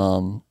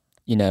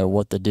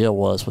 what the deal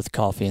was with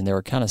coffee, and they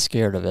were kind of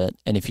scared of it.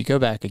 And if you go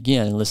back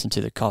again and listen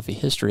to the coffee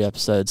history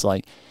episodes,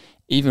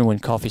 even when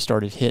coffee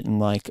started hitting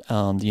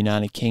the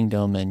United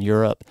Kingdom and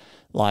Europe,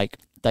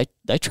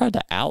 they tried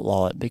to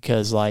outlaw it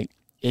because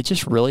it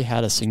just really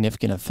had a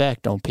significant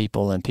effect on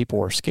people, and people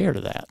were scared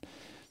of that.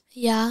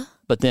 Yeah.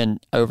 But then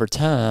over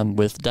time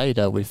with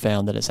data, we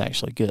found that it's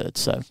actually good.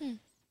 So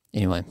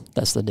anyway,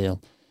 that's the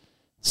deal.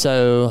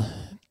 So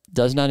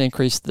does not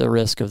increase the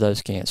risk of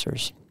those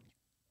cancers.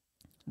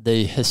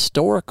 the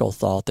historical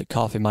thought that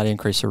coffee might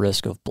increase the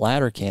risk of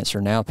bladder cancer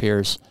now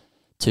appears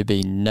to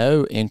be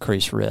no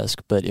increased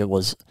risk, but it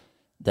was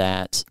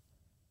that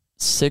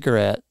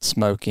cigarette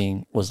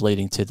smoking was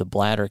leading to the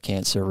bladder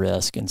cancer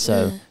risk, and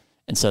so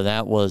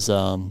that was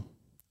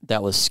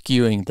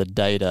skewing the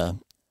data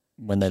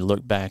when they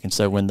looked back. And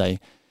so when they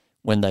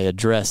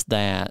addressed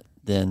that,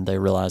 then they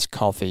realized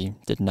coffee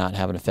did not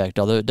have an effect.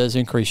 Although it does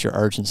increase your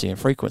urgency and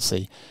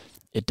frequency,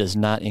 it does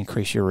not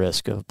increase your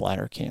risk of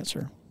bladder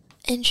cancer.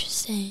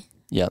 Interesting.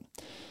 Yep.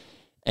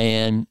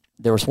 And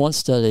there was one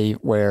study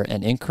where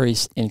an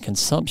increase in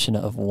consumption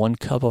of 1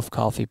 cup of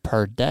coffee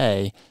per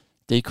day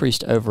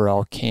decreased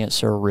overall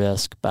cancer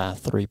risk by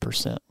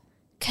 3%.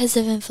 Because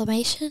of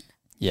inflammation?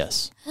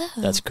 Yes,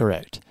 that's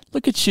correct.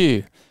 Look at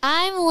you.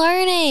 I'm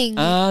learning.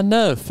 I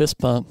know. Fist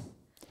pump.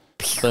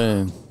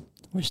 Boom.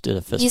 We just did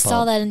a fist pump. You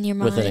saw that in your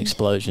mind. With an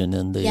explosion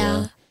in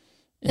the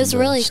it was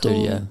really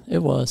studio. Cool. It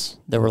was.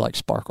 There were like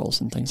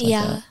sparkles and things like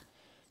that. Yeah.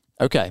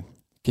 Okay.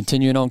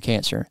 Continuing on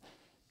cancer.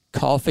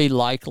 Coffee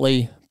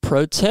likely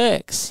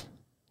protects,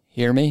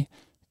 hear me,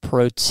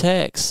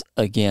 protects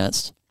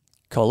against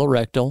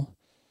colorectal,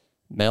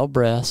 male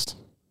breast,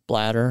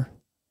 bladder,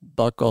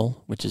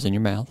 buccal, which is in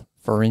your mouth,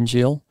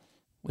 pharyngeal,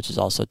 which is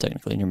also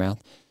technically in your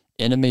mouth,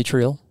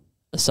 endometrial,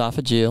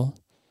 esophageal,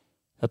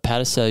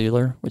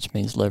 hepatocellular, which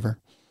means liver,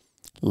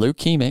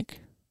 leukemic,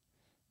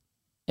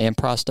 and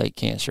prostate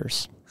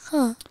cancers.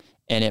 Huh.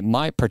 And it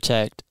might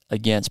protect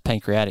against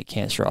pancreatic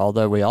cancer,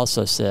 although we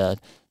also said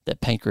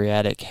that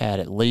pancreatic had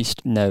at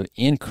least no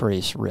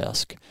increased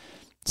risk.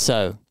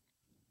 So,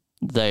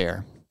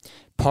 there.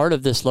 Part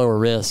of this lower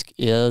risk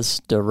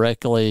is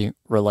directly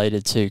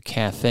related to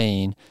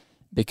caffeine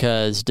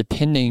because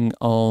depending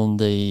on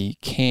the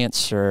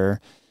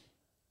cancer,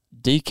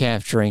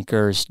 decaf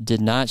drinkers did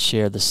not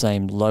share the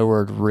same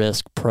lowered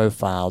risk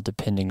profile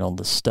depending on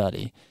the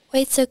study.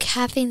 Wait, so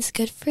caffeine's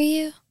good for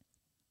you?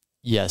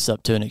 Yes,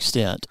 up to an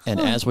extent.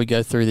 And as we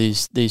go through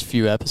these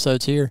few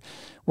episodes here,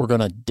 we're going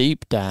to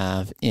deep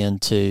dive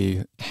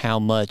into how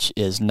much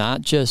is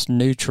not just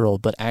neutral,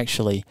 but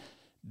actually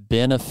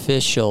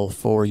beneficial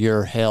for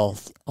your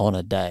health on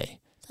a day.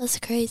 That's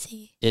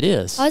crazy. It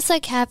is. I was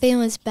like caffeine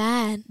was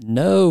bad.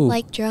 No.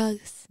 Like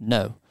drugs.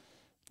 No.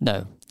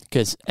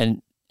 Because,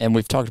 and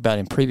we've talked about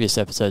in previous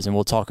episodes, and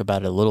we'll talk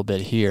about it a little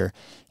bit here,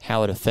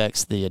 how it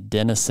affects the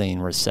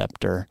adenosine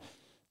receptor.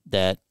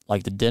 That,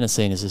 like, the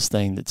adenosine is this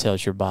thing that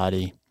tells your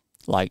body,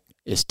 like,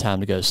 it's time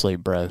to go to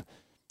sleep, bro.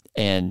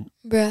 And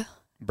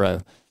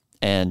bro.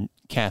 And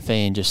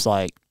caffeine just,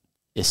 like,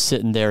 is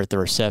sitting there at the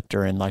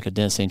receptor, and, like,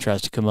 adenosine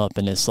tries to come up,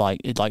 and it's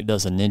like, it, like,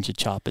 does a ninja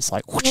chop. It's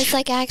like, whoosh. And it's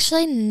like,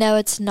 actually, no,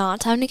 it's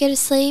not time to go to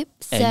sleep.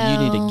 So.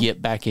 And you need to get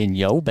back in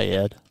your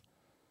bed.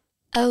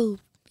 Oh,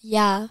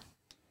 yeah.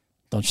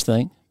 Don't you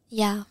think?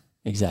 Yeah.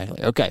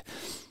 Exactly. Okay.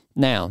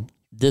 Now,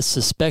 this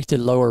suspected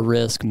lower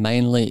risk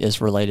mainly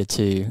is related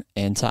to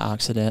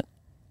antioxidant,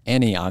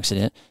 and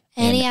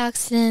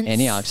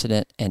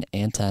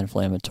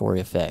anti-inflammatory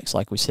effects.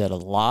 Like we said, a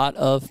lot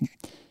of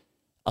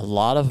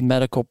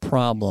medical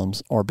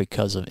problems are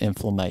because of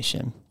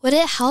inflammation. Would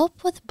it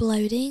help with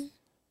bloating?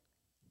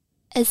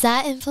 Is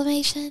that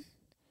inflammation?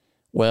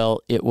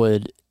 Well, it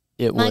would.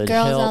 My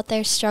girls out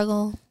there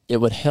struggle. It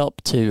would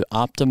help to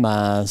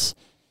optimize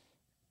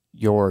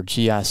your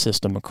GI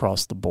system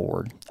across the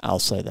board. I'll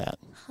say that.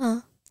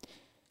 Huh.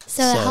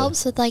 So it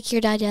helps with, like,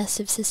 your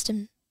digestive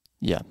system.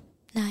 Yeah.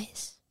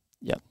 Nice.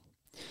 Yeah.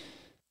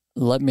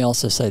 Let me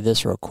also say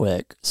this real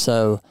quick.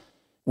 So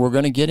we're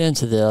going to get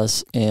into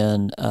this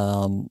in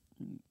an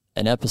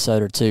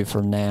episode or two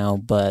from now,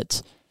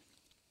 but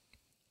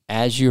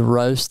as you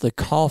roast the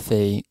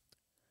coffee,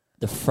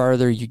 the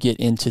further you get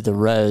into the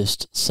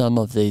roast, some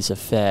of these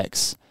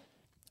effects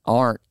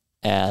aren't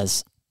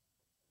as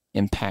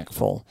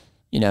impactful,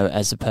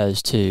 as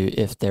opposed to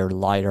if they're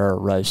lighter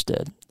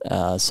roasted.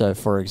 So,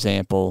 for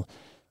example,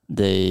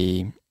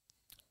 the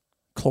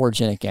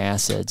chlorogenic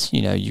acids,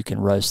 you can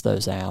roast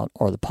those out,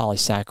 or the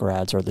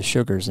polysaccharides or the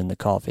sugars in the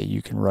coffee,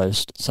 you can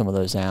roast some of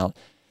those out.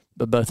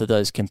 But both of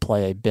those can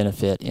play a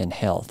benefit in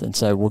health. And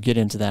so we'll get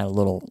into that a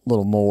little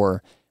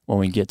more when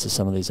we get to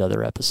some of these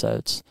other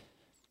episodes.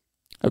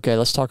 Okay,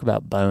 let's talk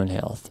about bone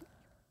health.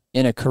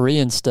 In a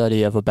Korean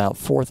study of about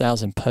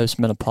 4,000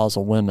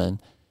 postmenopausal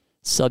women,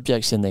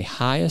 subjects in the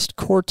highest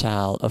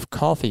quartile of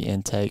coffee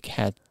intake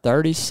had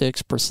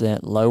 36%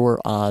 lower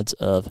odds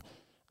of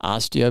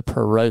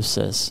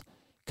osteoporosis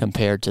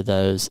compared to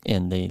those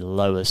in the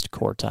lowest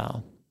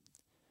quartile.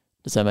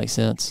 Does that make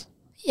sense?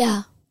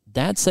 Yeah.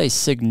 That's a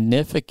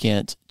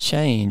significant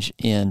change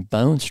in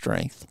bone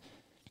strength,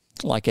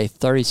 like a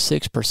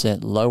 36%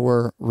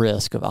 lower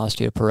risk of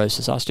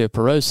osteoporosis.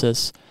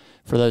 Osteoporosis,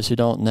 for those who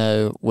don't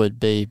know, would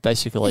be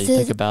basically,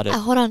 think about it.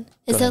 Hold on.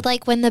 Is it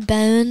like when the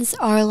bones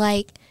are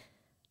like,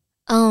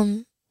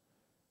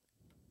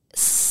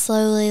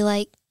 slowly,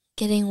 like,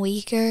 getting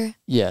weaker?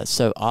 Yeah,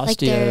 so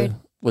osteo like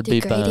would be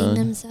bone.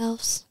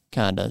 Themselves?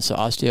 Kind of. So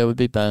osteo would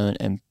be bone,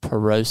 and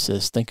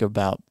porosis, think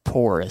about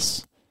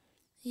porous.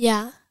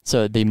 Yeah. So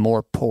it'd be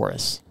more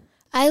porous.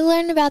 I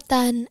learned about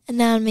that in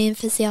anatomy and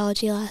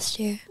physiology last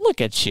year. Look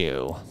at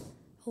you.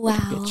 Wow.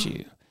 Look at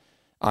you.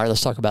 All right,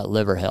 let's talk about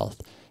liver health.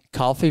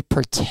 Coffee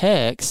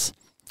protects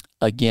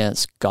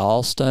against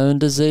gallstone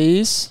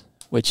disease,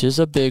 which is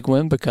a big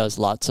one because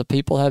lots of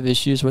people have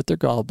issues with their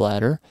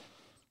gallbladder,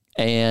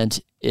 and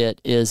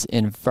it is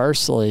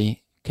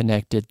inversely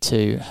connected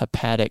to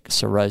hepatic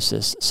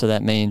cirrhosis. So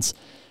that means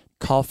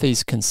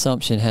coffee's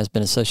consumption has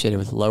been associated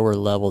with lower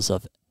levels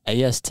of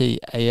AST,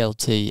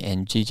 ALT,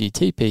 and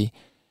GGTP,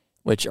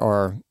 which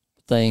are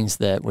things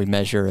that we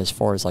measure as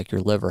far as like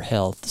your liver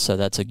health. So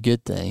that's a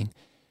good thing.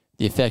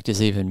 The effect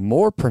is even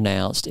more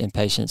pronounced in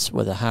patients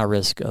with a high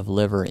risk of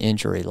liver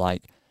injury,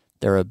 like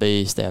they're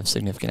obese, they have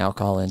significant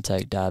alcohol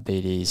intake,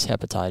 diabetes,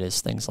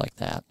 hepatitis, things like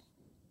that.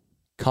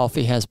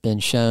 Coffee has been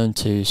shown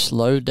to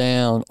slow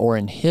down or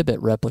inhibit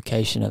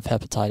replication of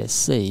hepatitis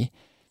C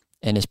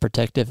and is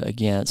protective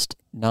against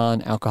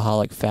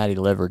non-alcoholic fatty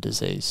liver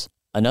disease.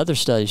 Another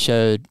study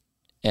showed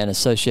an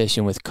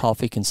association with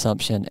coffee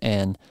consumption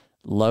and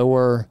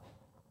lower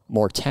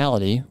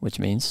mortality, which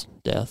means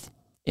death,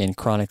 in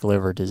chronic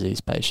liver disease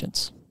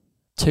patients.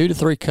 2 to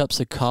 3 cups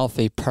of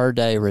coffee per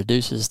day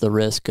reduces the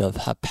risk of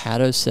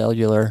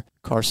hepatocellular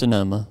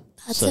carcinoma.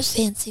 That's a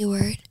fancy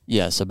word.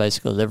 Yeah, so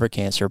basically liver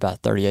cancer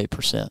about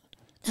 38%.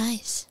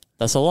 Nice.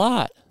 That's a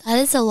lot. That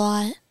is a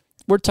lot.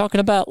 We're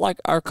talking about like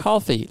our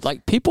coffee.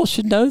 Like people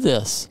should know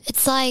this.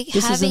 It's like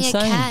this having a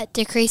cat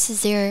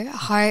decreases your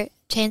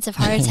chance of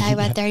heart attack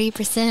by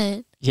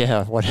 30%.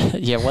 Yeah,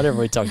 whatever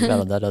we talked about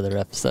on that other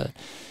episode.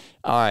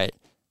 All right.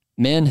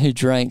 Men who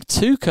drank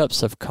 2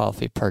 cups of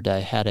coffee per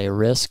day had a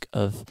risk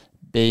of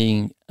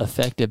being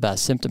affected by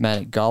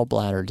symptomatic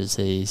gallbladder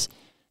disease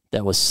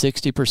that was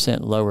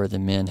 60% lower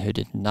than men who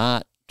did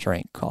not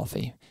drink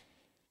coffee.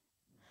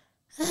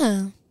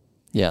 Oh.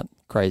 Yeah,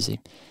 crazy.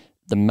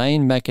 The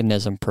main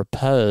mechanism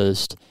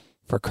proposed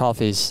for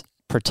coffee's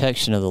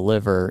protection of the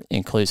liver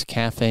includes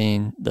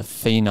caffeine, the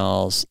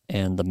phenols,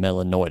 and the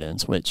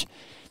melanoidins, which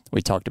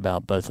we talked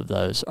about both of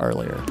those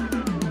earlier.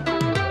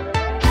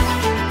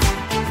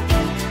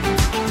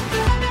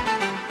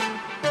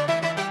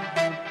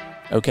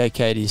 Okay,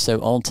 Katie, so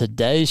on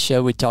today's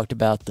show, we talked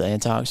about the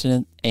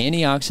antioxidants.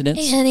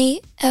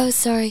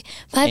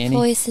 My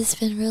voice has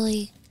been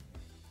really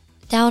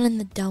down in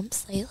the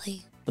dumps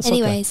lately. That's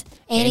Anyways,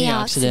 okay.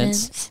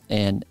 Antioxidants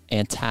and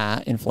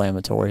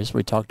anti-inflammatories.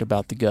 We talked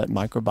about the gut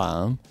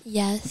microbiome.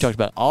 Yes. We talked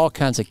about all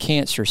kinds of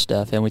cancer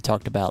stuff, and we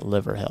talked about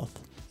liver health.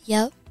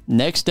 Yep.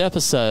 Next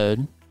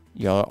episode,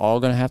 you're all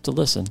going to have to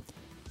listen.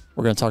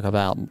 We're going to talk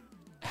about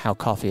how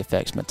coffee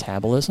affects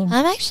metabolism.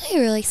 I'm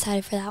actually really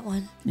excited for that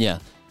one. Yeah.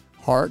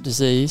 Heart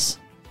disease,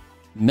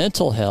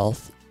 mental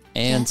health,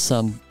 and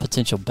some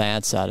potential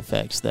bad side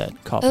effects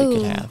that coffee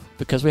could have,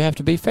 because we have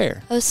to be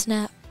fair. Oh,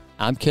 snap.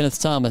 I'm Kenneth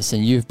Thomas,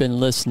 and you've been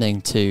listening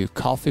to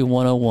Coffee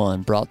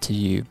 101, brought to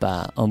you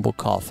by Humble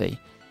Coffee.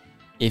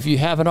 If you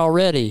haven't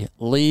already,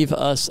 leave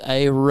us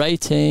a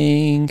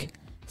rating.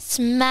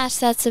 Smash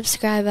that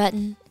subscribe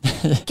button.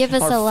 Give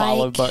us a like. Or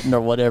follow button or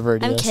whatever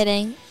it is. I'm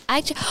kidding.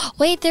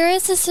 Wait, there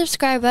is a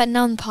subscribe button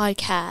on the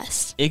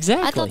podcast.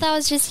 Exactly. I thought that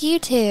was just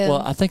YouTube.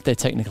 Well, I think they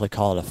technically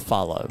call it a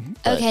follow.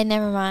 Okay,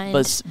 never mind.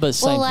 But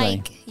same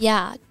thing.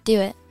 Yeah, do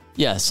it.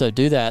 Yeah, so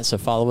do that. So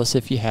follow us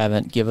if you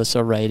haven't. Give us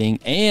a rating.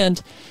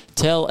 And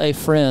tell a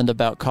friend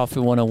about Coffee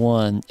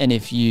 101. And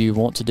if you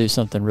want to do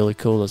something really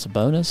cool as a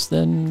bonus,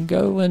 then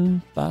go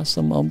and buy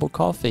some Humble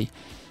Coffee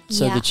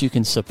so that you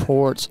can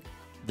support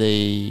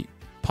the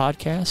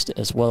podcast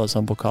as well as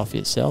Humble Coffee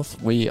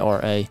itself. We are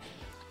a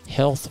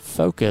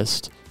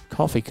health-focused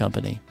coffee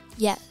company.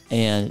 Yes.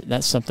 And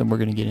that's something we're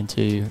going to get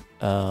into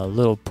a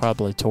little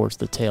probably towards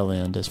the tail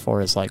end as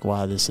far as like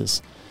why this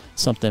is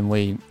something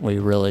we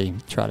really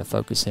try to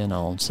focus in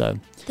on. So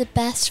the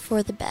best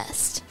for the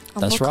best.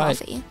 Humble That's right.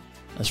 Coffee.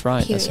 That's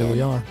right. Period. That's who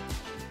we are.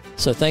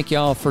 So thank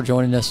y'all for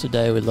joining us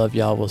today. We love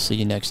y'all. We'll see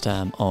you next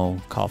time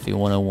on Coffee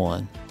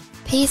 101.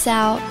 Peace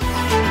out.